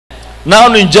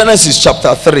Now in Genesis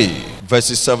chapter 3,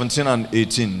 verses 17 and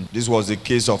 18, this was the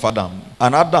case of Adam.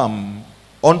 And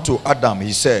unto Adam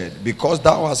he said, because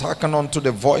thou hast hearkened unto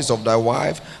the voice of thy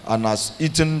wife, and hast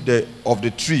eaten of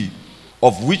the tree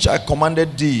of which I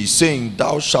commanded thee, saying,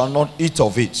 thou shalt not eat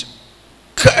of it.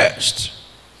 Cursed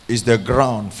is the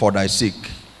ground for thy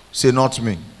sake. Say, not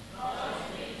me.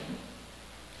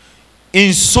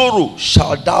 In sorrow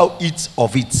shalt thou eat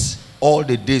of it all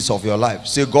the days of your life.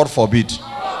 Say, God forbid.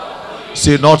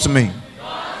 Say, not me.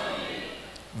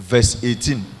 Verse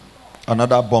 18.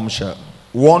 Another bombshell.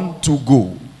 1, 2,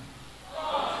 go.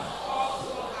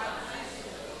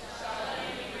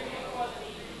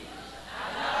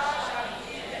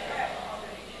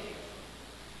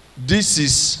 This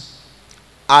is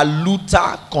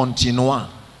aluta continua.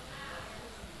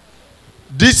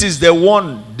 This is the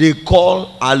one they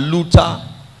call aluta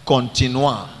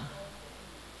continua,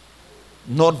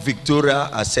 not Victoria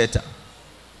Asceta.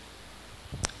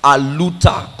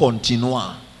 Aluta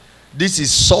continua. This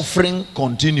is suffering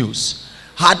continues.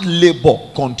 Hard labor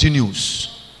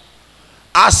continues.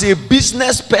 As a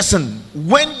business person,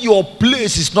 when your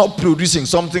place is not producing,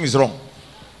 something is wrong.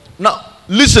 Now,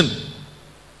 listen.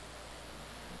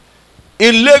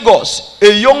 In Lagos,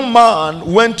 a young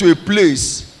man went to a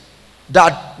place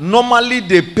that normally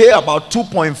they pay about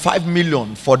 2.5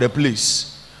 million for the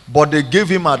place, but they gave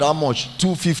him at how much?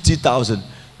 250,000.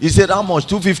 He said, how much?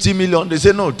 250 million? They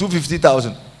said, no,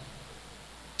 250,000.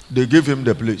 They gave him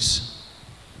the place.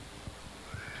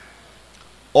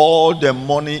 All the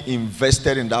money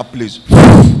invested in that place.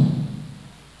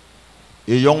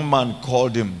 A young man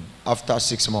called him after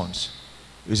 6 months.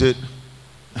 He said,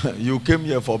 you came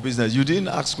here for business. You didn't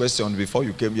ask questions before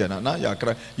you came here. Now you are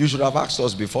crying. You should have asked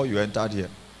us before you entered here.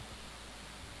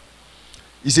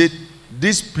 He said,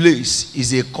 this place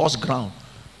is a cursed ground.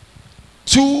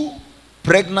 2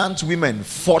 pregnant women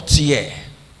fought here.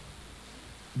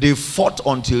 They fought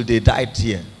until they died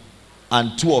here.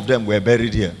 And 2 of them were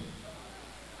buried here.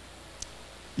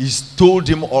 He told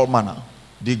him all manner.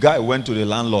 The guy went to the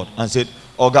landlord and said,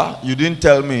 Oga, you didn't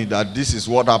tell me that this is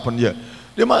what happened here.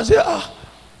 The man said,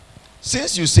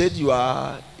 since you said you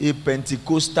are a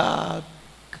Pentecostal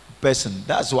person,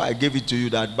 that's why I gave it to you,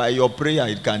 that by your prayer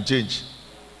it can change.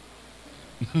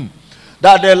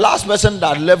 That the last person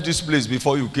that left this place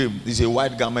before you came is a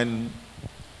white garment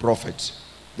prophet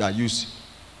that used.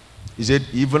 He said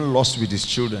he even lost with his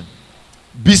children.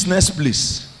 Business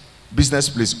place. Business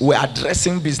place. We're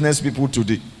addressing business people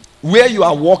today. Where you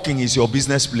are working is your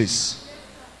business place.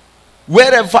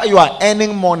 Wherever you are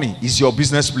earning money is your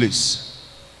business place.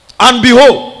 And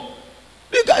behold,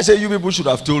 the guy said, you people should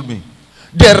have told me.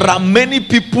 There are many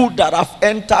people that have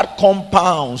entered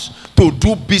compounds to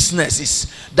do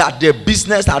businesses that their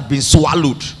business had been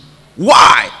swallowed.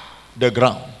 Why? The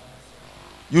ground.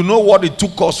 You know what it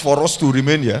took us for us to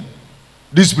remain here?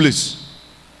 This place.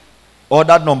 Or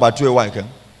that number 2,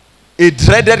 a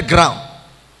dreaded ground.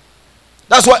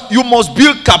 That's why you must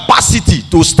build capacity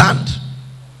to stand.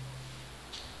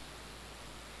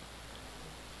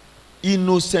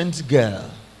 Innocent girl.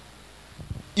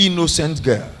 Innocent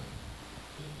girl.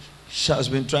 She has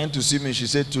been trying to see me. She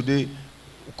said today,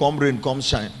 come rain, come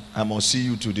shine, I must see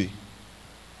you today.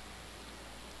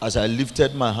 As I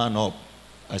lifted my hand up,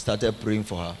 I started praying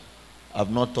for her. I've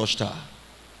not touched her.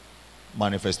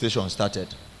 Manifestation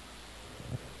started.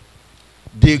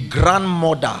 The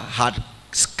grandmother had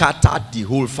scattered the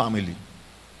whole family.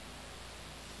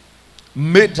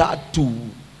 Made her to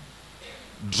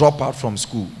drop out from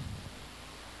school.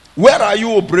 Where are you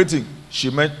operating?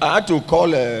 I had to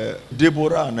call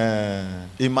Deborah and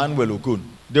Emmanuel Okun.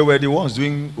 They were the ones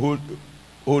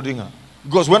holding her.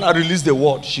 Because when I released the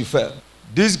word, she fell.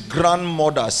 This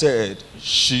grandmother said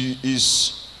she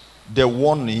is the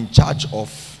one in charge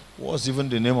of, what's even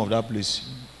the name of that place?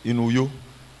 In Uyo.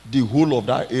 The whole of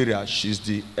that area, she's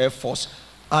the Air Force.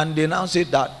 And they now said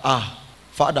that,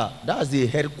 Father, that's the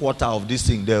headquarter of this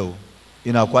thing there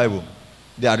in Akwa Ibom.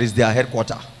 There is their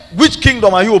headquarter. Which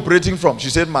kingdom are you operating from? She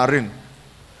said, Marine.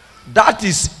 That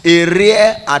is a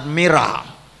rear admiral.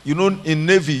 You know, in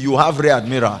Navy, you have rear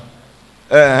admiral.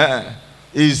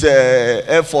 Is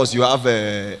Air Force, you have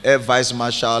Air Vice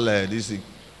Marshal, this thing.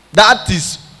 That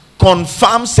is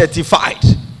confirmed certified.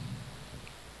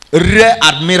 Rear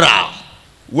admiral.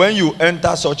 When you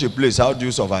enter such a place, how do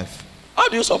you survive? How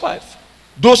do you survive?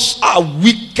 Those are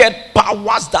wicked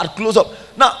powers that close up.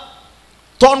 Now,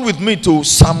 turn with me to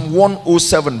Psalm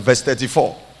 107, verse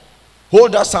 34.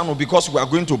 Hold that sound because we are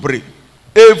going to pray.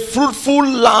 A fruitful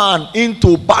land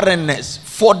into barrenness,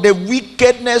 for the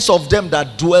wickedness of them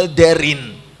that dwell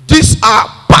therein. These are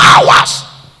powers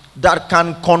that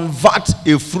can convert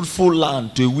a fruitful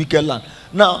land to a wicked land.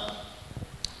 Now,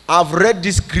 I've read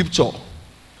this scripture.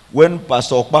 When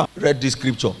Pastor Okpa read this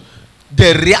scripture,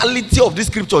 the reality of this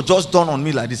scripture just dawned on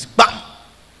me like this. Bam!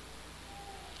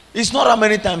 It's not how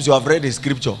many times you have read a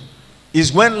scripture.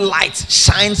 It's when light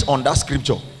shines on that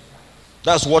scripture.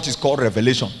 That's what is called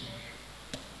revelation.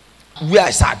 Where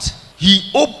I sat,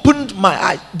 he opened my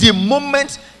eyes. The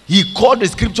moment he called the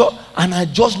scripture, and I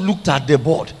just looked at the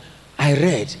board, I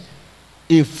read,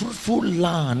 a fruitful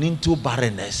land into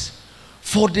barrenness,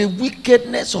 for the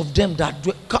wickedness of them that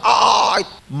do. God,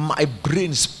 my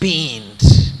brain spinned.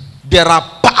 There are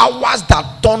powers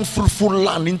that turn fruitful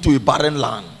land into a barren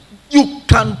land. You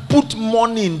can put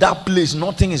money in that place,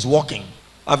 nothing is working.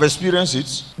 I've experienced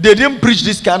it. They didn't preach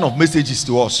this kind of messages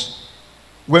to us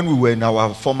when we were in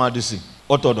our former DC,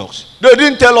 Orthodox. They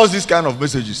didn't tell us this kind of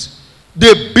messages.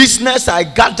 The business I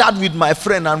gathered with my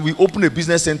friend, and we opened a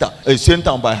business center, a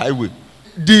center by highway.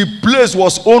 The place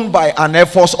was owned by an Air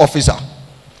Force officer.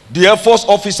 The Air Force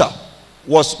officer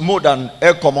was more than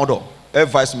Air Commodore, Air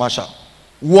Vice Marshal.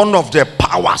 One of the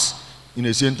powers in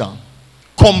a center,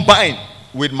 combined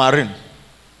with Marine.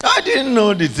 I didn't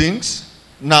know the things.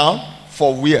 Now,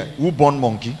 for where? Who born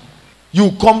monkey?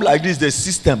 You come like this, the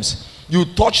systems. You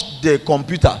touch the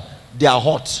computer, they are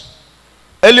hot.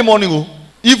 Early morning,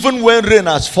 even when rain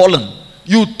has fallen,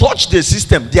 you touch the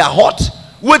system, they are hot.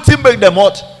 What to make them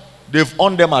hot? They've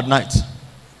on them at night.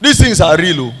 These things are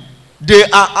real. They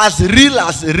are as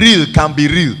real can be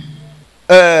real.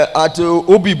 At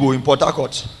Obibo in Port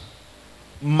Harcourt,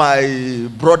 my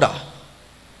brother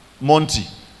Monty,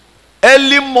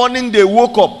 early morning they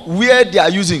woke up where they are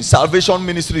using Salvation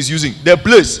Ministry is using the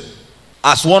place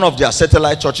as one of their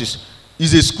satellite churches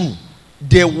is a school.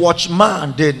 The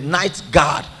watchman, the night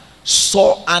guard,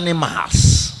 saw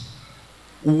animals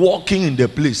walking in the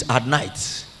place at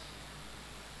night.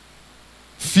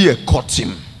 Fear caught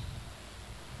him.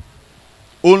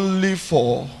 Only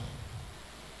for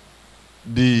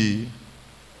the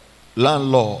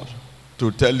landlord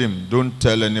to tell him, don't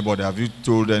tell anybody. Have you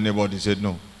told anybody? He said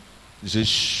no. He said,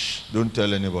 shh, don't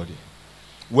tell anybody.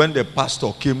 When the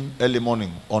pastor came early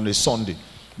morning on a Sunday,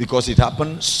 because it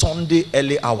happened Sunday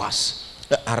early hours,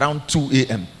 around 2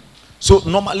 a.m. So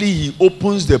normally he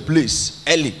opens the place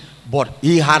early, but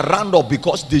he had run up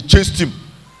because they chased him.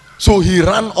 So he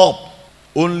ran up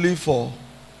only for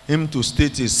him to stay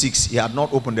till 6. He had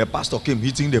not opened. The pastor came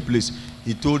hitting the place.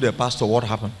 He told the pastor what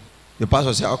happened. The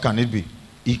pastor said, how can it be?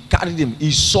 He carried him.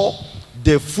 He saw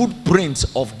the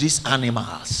footprints of these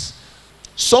animals.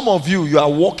 Some of you, you are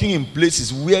walking in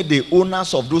places where the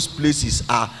owners of those places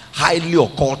are highly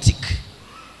occultic.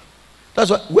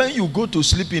 That's why when you go to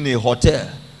sleep in a hotel,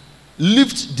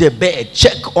 lift the bed,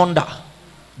 check under.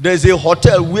 There's a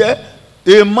hotel where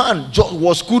a man just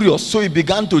was curious, so he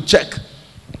began to check.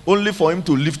 Only for him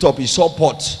to lift up, he saw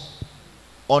pot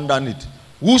underneath.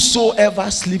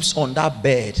 Whosoever sleeps on that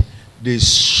bed, they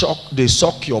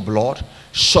suck your blood,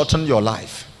 shorten your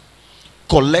life,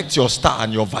 collect your star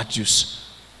and your virtues.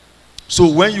 So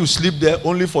when you sleep there,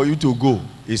 only for you to go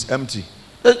is empty.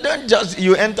 Then just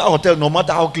you enter a hotel, no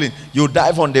matter how clean, you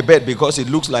dive on the bed because it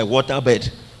looks like water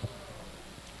bed.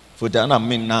 Lay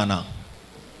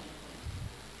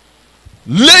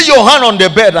your hand on the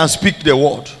bed and speak the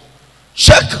word.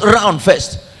 Check around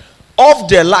first. Off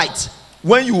the light.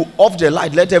 When you off the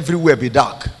light, let everywhere be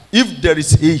dark. If there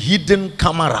is a hidden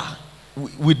camera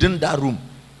within that room,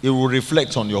 it will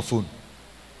reflect on your phone.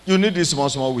 You need this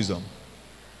small wisdom.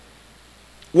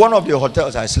 One of the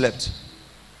hotels I slept,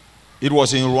 it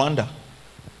was in Rwanda.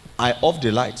 I off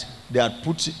the light. They had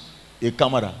put a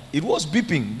camera. It was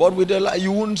beeping, but with the light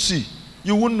you wouldn't see.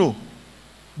 You wouldn't know.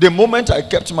 The moment I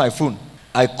kept my phone,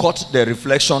 I caught the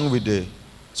reflection with the...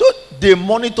 So they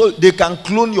monitor, they can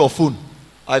clone your phone.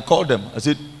 I called them. I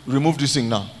said, remove this thing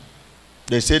now.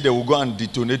 They said they will go and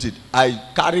detonate it.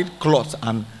 I carried cloth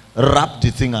and wrapped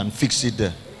the thing and fixed it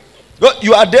there.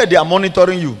 You are there, they are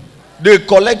monitoring you. They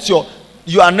collect your...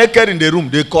 You are naked in the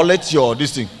room, they collect your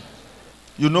this thing.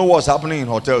 You know what's happening in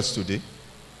hotels today?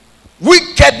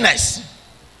 Wickedness.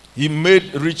 He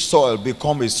made rich soil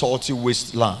become a salty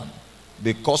wasteland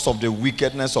because of the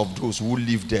wickedness of those who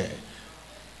live there.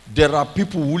 There are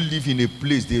people who live in a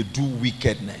place, they do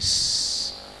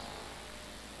wickedness.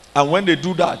 And when they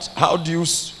do that, how do you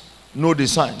know the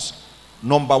signs?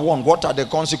 Number one, what are the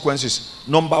consequences?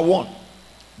 Number one,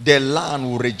 the land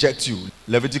will reject you.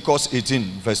 Leviticus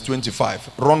 18 verse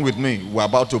 25. Run with me, we're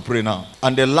about to pray now.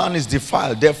 And the land is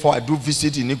defiled, therefore I do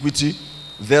visit iniquity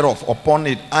thereof upon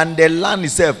it. And the land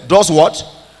itself does what?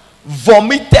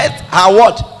 Vomited her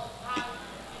what?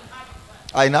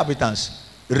 Her inhabitants.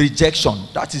 rejection.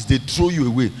 That is, they throw you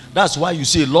away. That's why you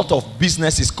see a lot of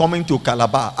businesses coming to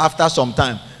Calabar. After some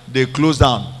time, they close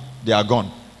down. They are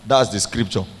gone. That's the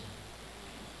scripture.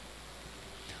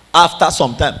 After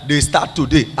some time, they start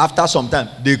today. After some time,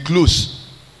 they close.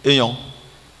 They are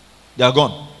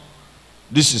gone.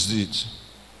 This is it.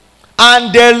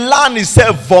 And the land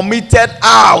itself vomited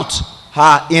out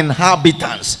her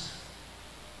inhabitants.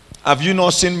 Have you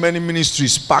not seen many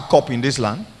ministries pack up in this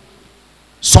land?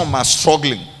 Some are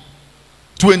struggling.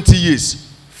 20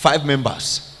 years, 5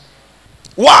 members.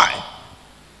 Why?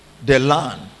 The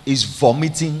land is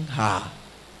vomiting her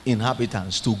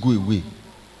inhabitants to go away.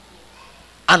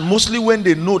 And mostly when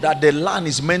they know that the land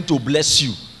is meant to bless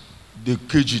you, they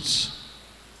cage it.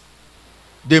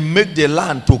 They make the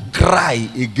land to cry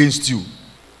against you.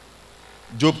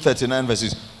 Job 39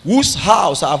 verses. Whose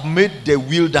house have made the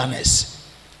wilderness,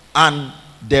 and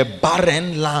the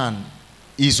barren land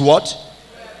is what?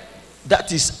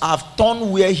 That is, have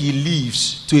turned where he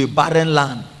lives to a barren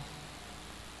land.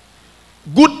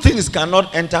 Good things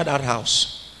cannot enter that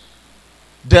house.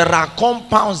 There are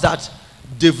compounds that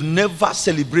they've never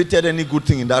celebrated any good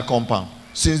thing in that compound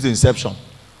since the inception.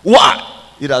 Why?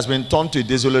 It has been turned to a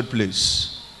desolate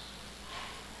place.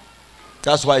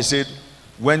 That's why I said,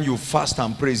 when you fast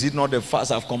and pray, is it not the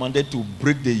fast I've commanded to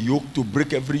break the yoke, to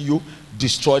break every yoke,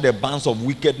 destroy the bands of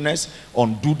wickedness,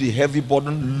 undo the heavy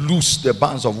burden, loose the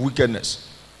bands of wickedness?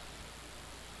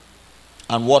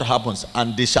 And what happens?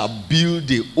 And they shall build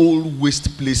the old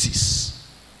waste places,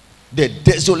 the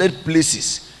desolate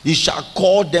places. He shall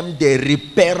call them the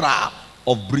repairer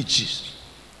of breaches.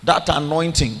 That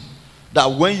anointing, that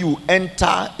when you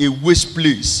enter a waste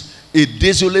place, a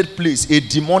desolate place, a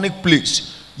demonic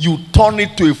place, you turn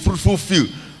it to a fruitful field.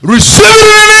 Receive it in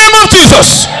the name of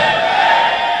Jesus.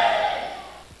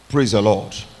 Praise the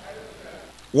Lord.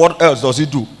 What else does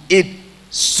it do? It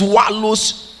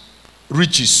swallows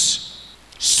riches.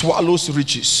 Swallows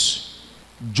riches.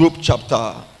 Job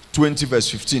chapter 20 verse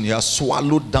 15. He has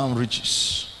swallowed down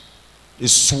riches. He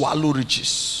swallowed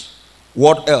riches.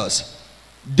 What else?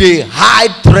 They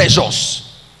hide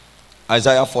treasures.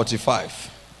 Isaiah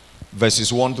 45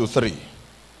 verses 1 to 3.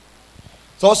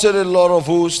 Thus said the Lord of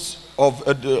hosts,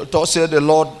 thus said the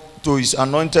Lord to his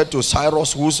anointed, to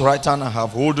Cyrus, whose right hand I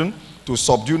have holden, to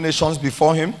subdue nations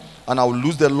before him, and I will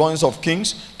loose the loins of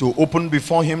kings, to open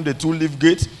before him the two-leaf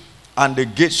gate, and the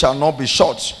gate shall not be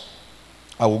shut.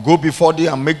 I will go before thee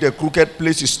and make the crooked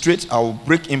places straight. I will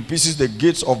break in pieces the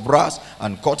gates of brass,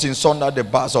 and cut in sunder the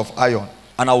bars of iron.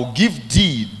 And I will give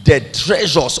thee the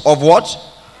treasures of what?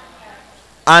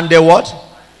 And the what?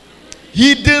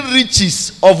 Hidden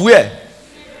riches of where?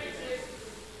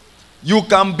 You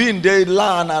can be in the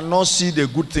land and not see the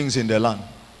good things in the land.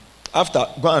 After,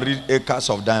 go and read Acres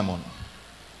of Diamond.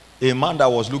 A man that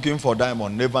was looking for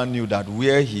diamond never knew that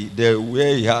where he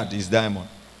had his diamond.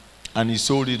 And he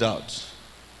sold it out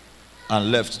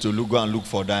and left to go and look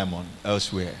for diamond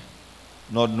elsewhere,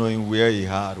 not knowing where he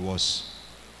had was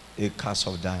Acres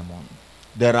of Diamond.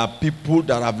 There are people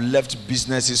that have left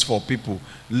businesses for people,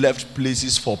 left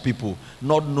places for people,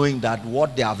 not knowing that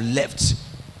what they have left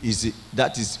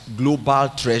is global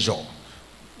treasure,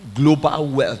 global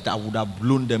wealth that would have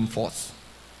blown them forth.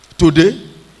 Today,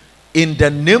 in the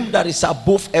name that is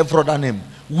above every other name,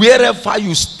 wherever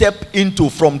you step into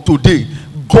from today,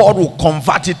 God will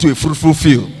convert it to a fruitful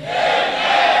field.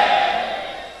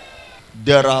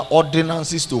 There are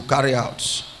ordinances to carry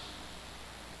out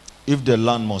if the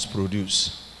land must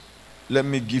produce. Let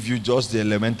me give you just the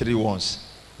elementary ones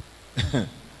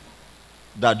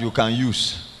that you can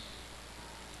use.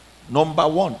 Number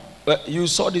one, you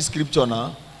saw the scripture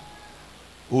now,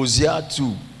 Hosea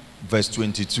 2 verse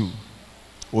 22.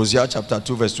 Hosea chapter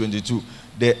 2 verse 22.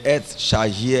 The earth shall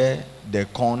hear the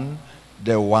corn,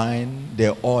 the wine,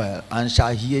 the oil, and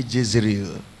shall hear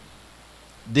Jezreel.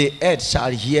 The earth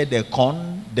shall hear the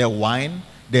corn, the wine,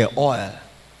 the oil.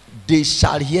 They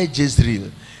shall hear Jezreel.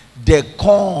 The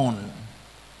corn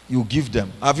you give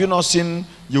them. Have you not seen,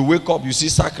 you wake up, you see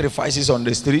sacrifices on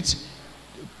the street?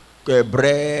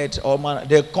 Bread, or man,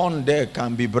 the corn there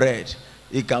can be bread.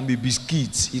 It can be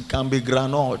biscuits. It can be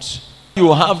granules.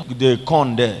 You have the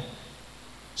corn there.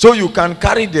 So you can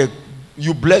carry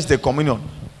you bless the communion.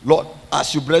 Lord,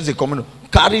 as you bless the communion,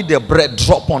 carry the bread,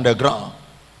 drop on the ground.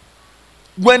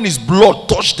 When his blood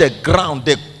touched the ground,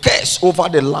 the curse over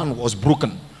the land was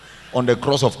broken on the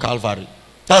cross of Calvary.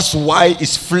 That's why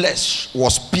his flesh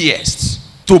was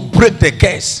pierced, to break the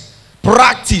curse.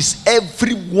 Practice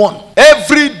everyone.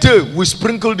 Every day we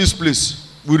sprinkle this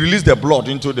place. We release the blood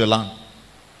into the land.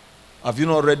 Have you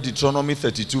not read Deuteronomy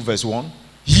 32 verse 1?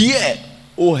 Hear,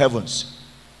 O heavens.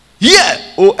 Hear,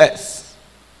 O earth.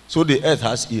 So the earth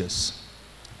has ears.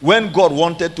 When God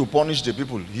wanted to punish the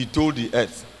people, he told the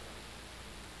earth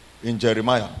in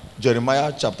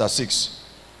Jeremiah chapter 6,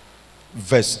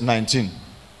 verse 19.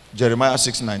 Jeremiah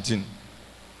 6:19.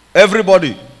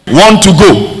 Everybody want to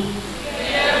go.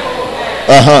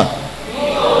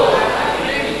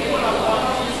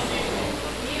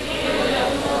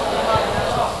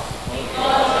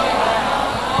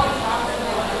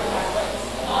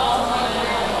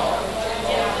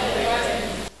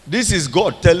 This is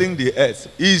God telling the earth.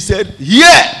 He said, "Hear,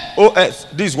 O earth,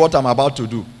 this is what I'm about to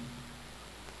do."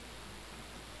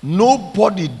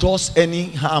 Nobody does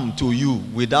any harm to you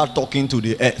without talking to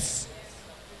the earth.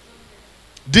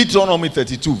 Deuteronomy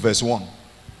 32 verse 1.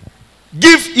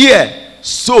 Give ear,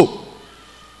 so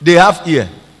they have ear.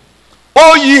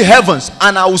 O ye heavens,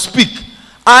 and I will speak.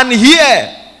 And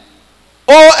hear,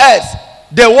 O earth,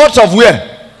 the words of where?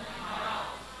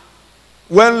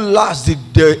 When last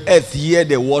did the earth hear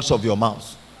the words of your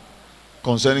mouth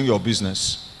concerning your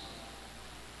business?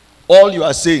 All you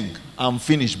are saying, I'm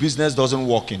finished. Business doesn't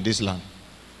work in this land.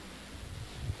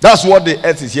 That's what the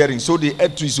earth is hearing. So the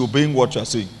earth is obeying what you are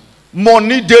saying.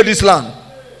 Money dey this land.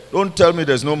 Don't tell me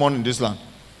there's no money in this land.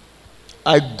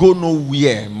 I go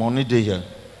nowhere. Money dey here.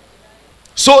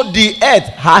 So the earth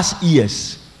has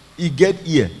ears. It get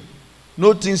ear.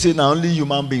 No thing say now only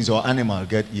human beings or animal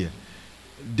get ear.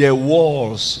 The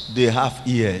walls, they have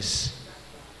ears.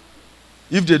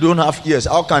 If they don't have ears,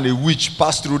 how can a witch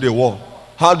pass through the wall?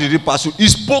 How did he pass through? He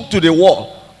spoke to the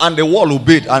wall, and the wall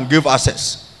obeyed and gave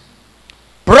access.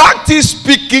 Practice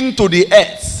speaking to the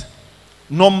earth.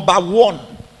 Number one,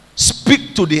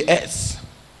 speak to the earth.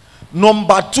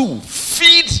 Number two,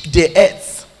 feed the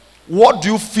earth. What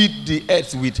do you feed the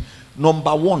earth with?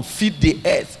 Number one, feed the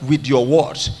earth with your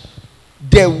words.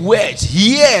 The words,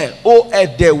 hear, O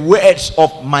earth, the words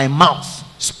of my mouth.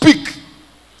 Speak.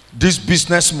 This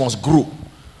business must grow.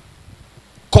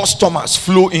 Customers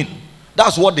flow in.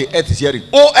 That's what the earth is hearing.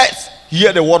 O earth,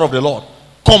 hear the word of the Lord.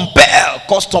 Compel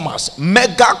customers,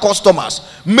 mega customers,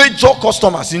 major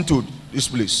customers into this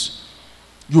place.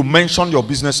 You mention your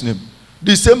business name.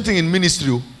 The same thing in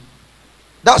ministry.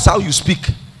 That's how you speak.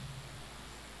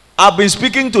 I've been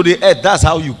speaking to the earth. That's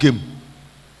how you came.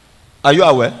 Are you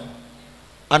aware?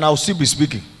 And I'll still be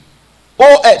speaking.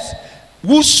 O earth,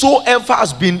 whosoever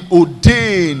has been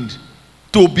ordained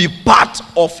to be part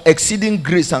of Exceeding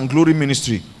Grace and Glory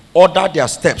Ministry, order their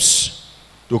steps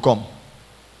to come.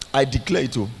 I declare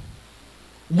it to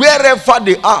wherever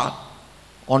they are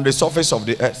on the surface of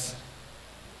the earth.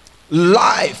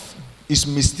 Life is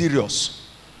mysterious.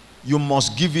 You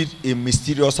must give it a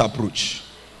mysterious approach.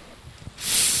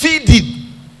 Feed it.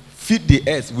 Feed the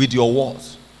earth with your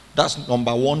words. That's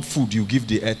number one, food you give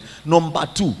the earth. Number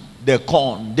two, the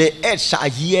corn. The earth shall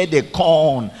hear the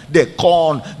corn. The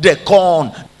corn. The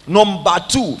corn. Number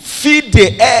two, feed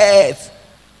the earth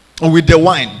with the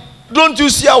wine. Don't you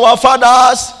see our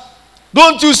fathers?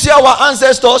 Don't you see our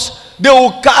ancestors? They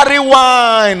will carry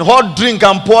wine, hot drink,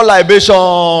 and pour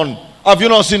libation. Have you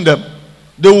not seen them?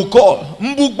 They will call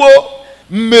Mbugbo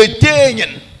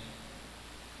Metenyen.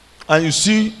 And you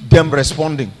see them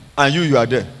responding. And you are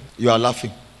there. You are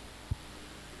laughing.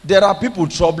 There are people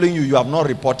troubling you. You have not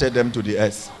reported them to the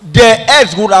earth. The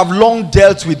earth would have long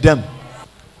dealt with them.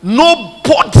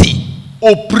 Nobody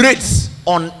operates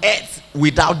on earth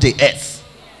without the earth.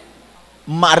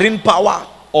 Marine power,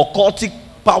 occultic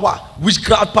power,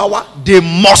 witchcraft power, they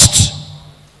must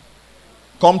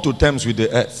come to terms with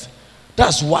the earth.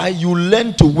 That's why you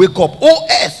learn to wake up. Oh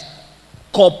earth,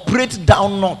 cooperate thou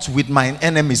not with mine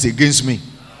enemies against me.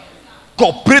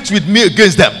 Cooperate with me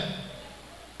against them.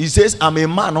 He says, I'm a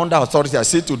man under authority. I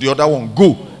say to the other one,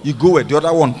 go. You go with the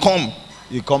other one, come.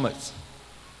 He cometh.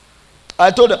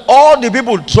 I told them, all the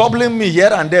people troubling me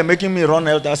here and there, making me run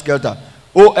helter skelter.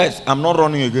 Oh earth, I'm not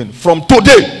running again. From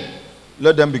today,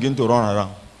 let them begin to run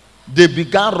around. They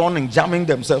began running, jamming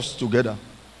themselves together.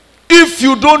 If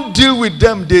you don't deal with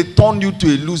them, they turn you to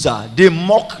a loser. They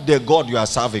mock the God you are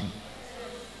serving.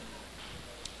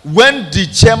 When the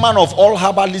chairman of all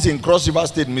herbalists in Cross River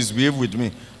State misbehaved with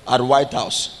me at White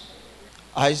House,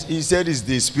 he said he's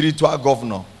the spiritual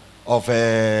governor of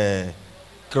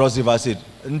Cross River State.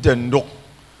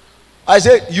 I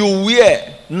said, you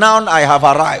wear, now I have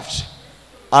arrived.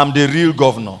 I'm the real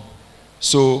governor.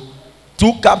 So,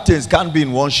 two captains can't be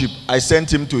in one ship. I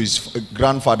sent him to his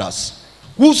grandfathers.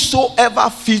 Whosoever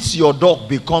feeds your dog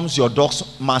becomes your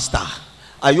dog's master.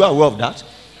 Are you aware of that?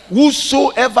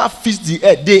 Whosoever feeds the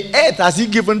earth has he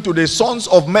given to the sons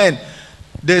of men.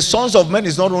 The sons of men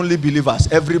is not only believers,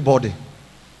 everybody.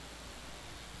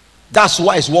 That's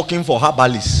why it's working for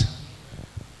herbalists.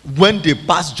 When they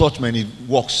pass judgment, it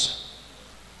works.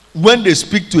 When they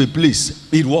speak to a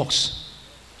place, it works.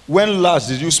 When last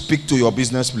did you speak to your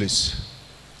business place?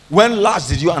 When last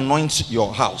did you anoint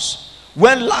your house?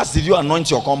 When last did you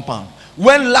anoint your compound?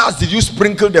 When last did you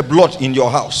sprinkle the blood in your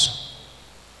house?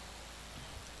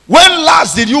 When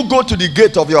last did you go to the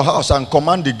gate of your house and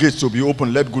command the gates to be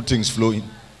open, let good things flow in?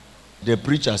 The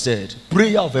preacher said,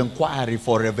 prayer of inquiry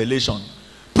for revelation.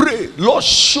 Pray, Lord,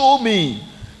 show me.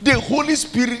 The Holy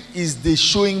Spirit is the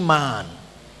showing man.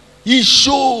 He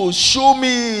shows, show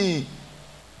me.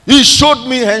 He showed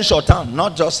me Henshaw Town,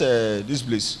 not just this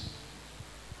place.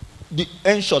 The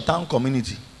Henshaw Town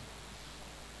community.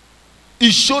 He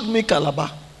showed me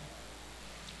Calabar.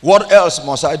 What else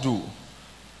must I do?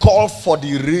 Call for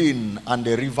the rain and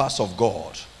the rivers of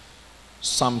God.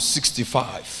 Psalm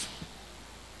 65.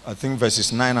 I think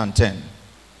verses 9 and 10.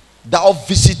 Thou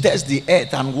visitest the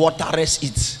earth and waterest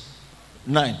it.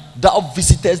 9. Thou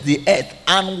visitest the earth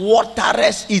and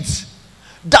waterest it.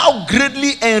 Thou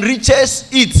greatly enrichest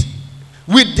it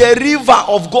with the river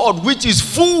of God, which is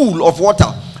full of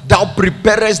water. Thou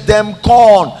preparest them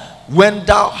corn when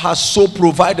thou hast so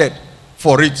provided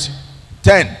for it.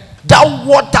 10. Thou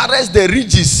waterest the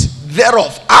ridges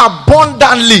thereof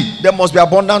abundantly. There must be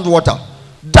abundant water.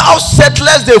 Thou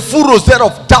settlest the furrows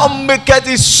thereof. Thou makest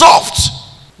it soft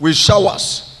with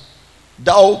showers.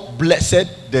 Thou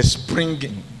blessed the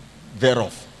springing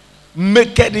thereof.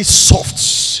 Maketh it soft.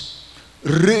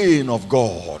 Rain of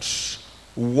God.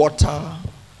 Water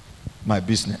my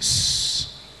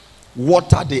business.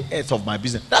 Water the earth of my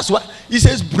business. That's why he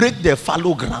says break the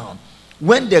fallow ground.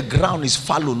 When the ground is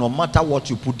fallow, no matter what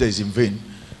you put there is in vain.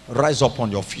 Rise up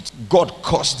on your feet. God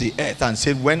cursed the earth and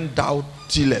said, when thou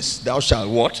tillest, thou shalt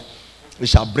what? It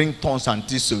shall bring thorns and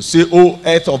thistles. Say, O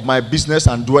earth of my business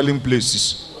and dwelling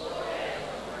places,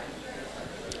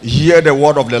 hear the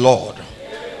word of the Lord.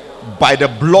 By the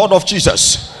blood of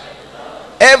Jesus,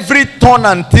 every thorn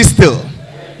and thistle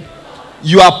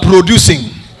you are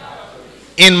producing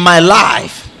in my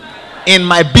life, in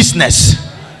my business,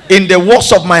 in the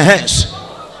works of my hands,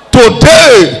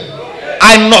 today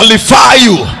I nullify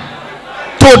you.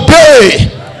 Today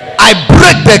I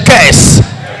break the curse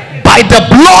by the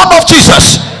blood of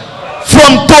Jesus.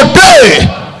 From today,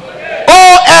 O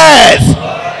earth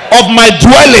of my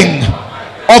dwelling,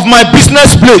 of my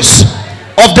business place,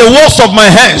 of the works of my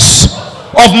hands,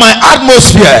 of my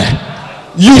atmosphere,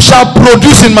 you shall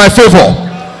produce in my favor.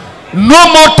 No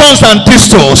more thorns and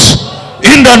thistles.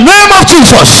 In the name of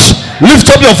Jesus, lift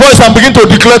up your voice and begin to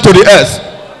declare to the earth.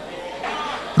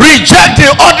 Reject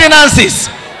the ordinances,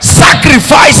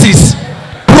 sacrifices,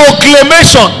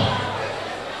 proclamation,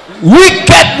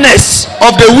 wickedness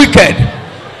of the wicked,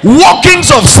 workings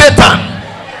of Satan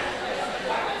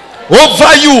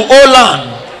over you, O land,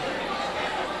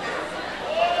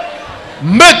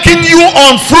 making you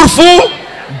unfruitful,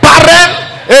 barren,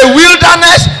 a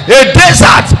wilderness, a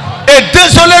desert, a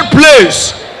desolate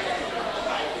place.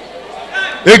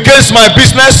 Against my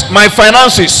business, my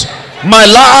finances, my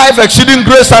life, exceeding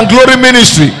grace and glory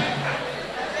ministry.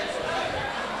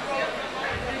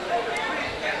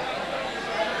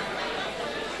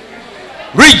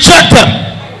 Reject them,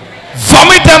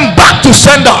 vomit them back to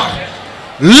sender,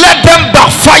 let them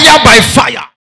backfire by fire.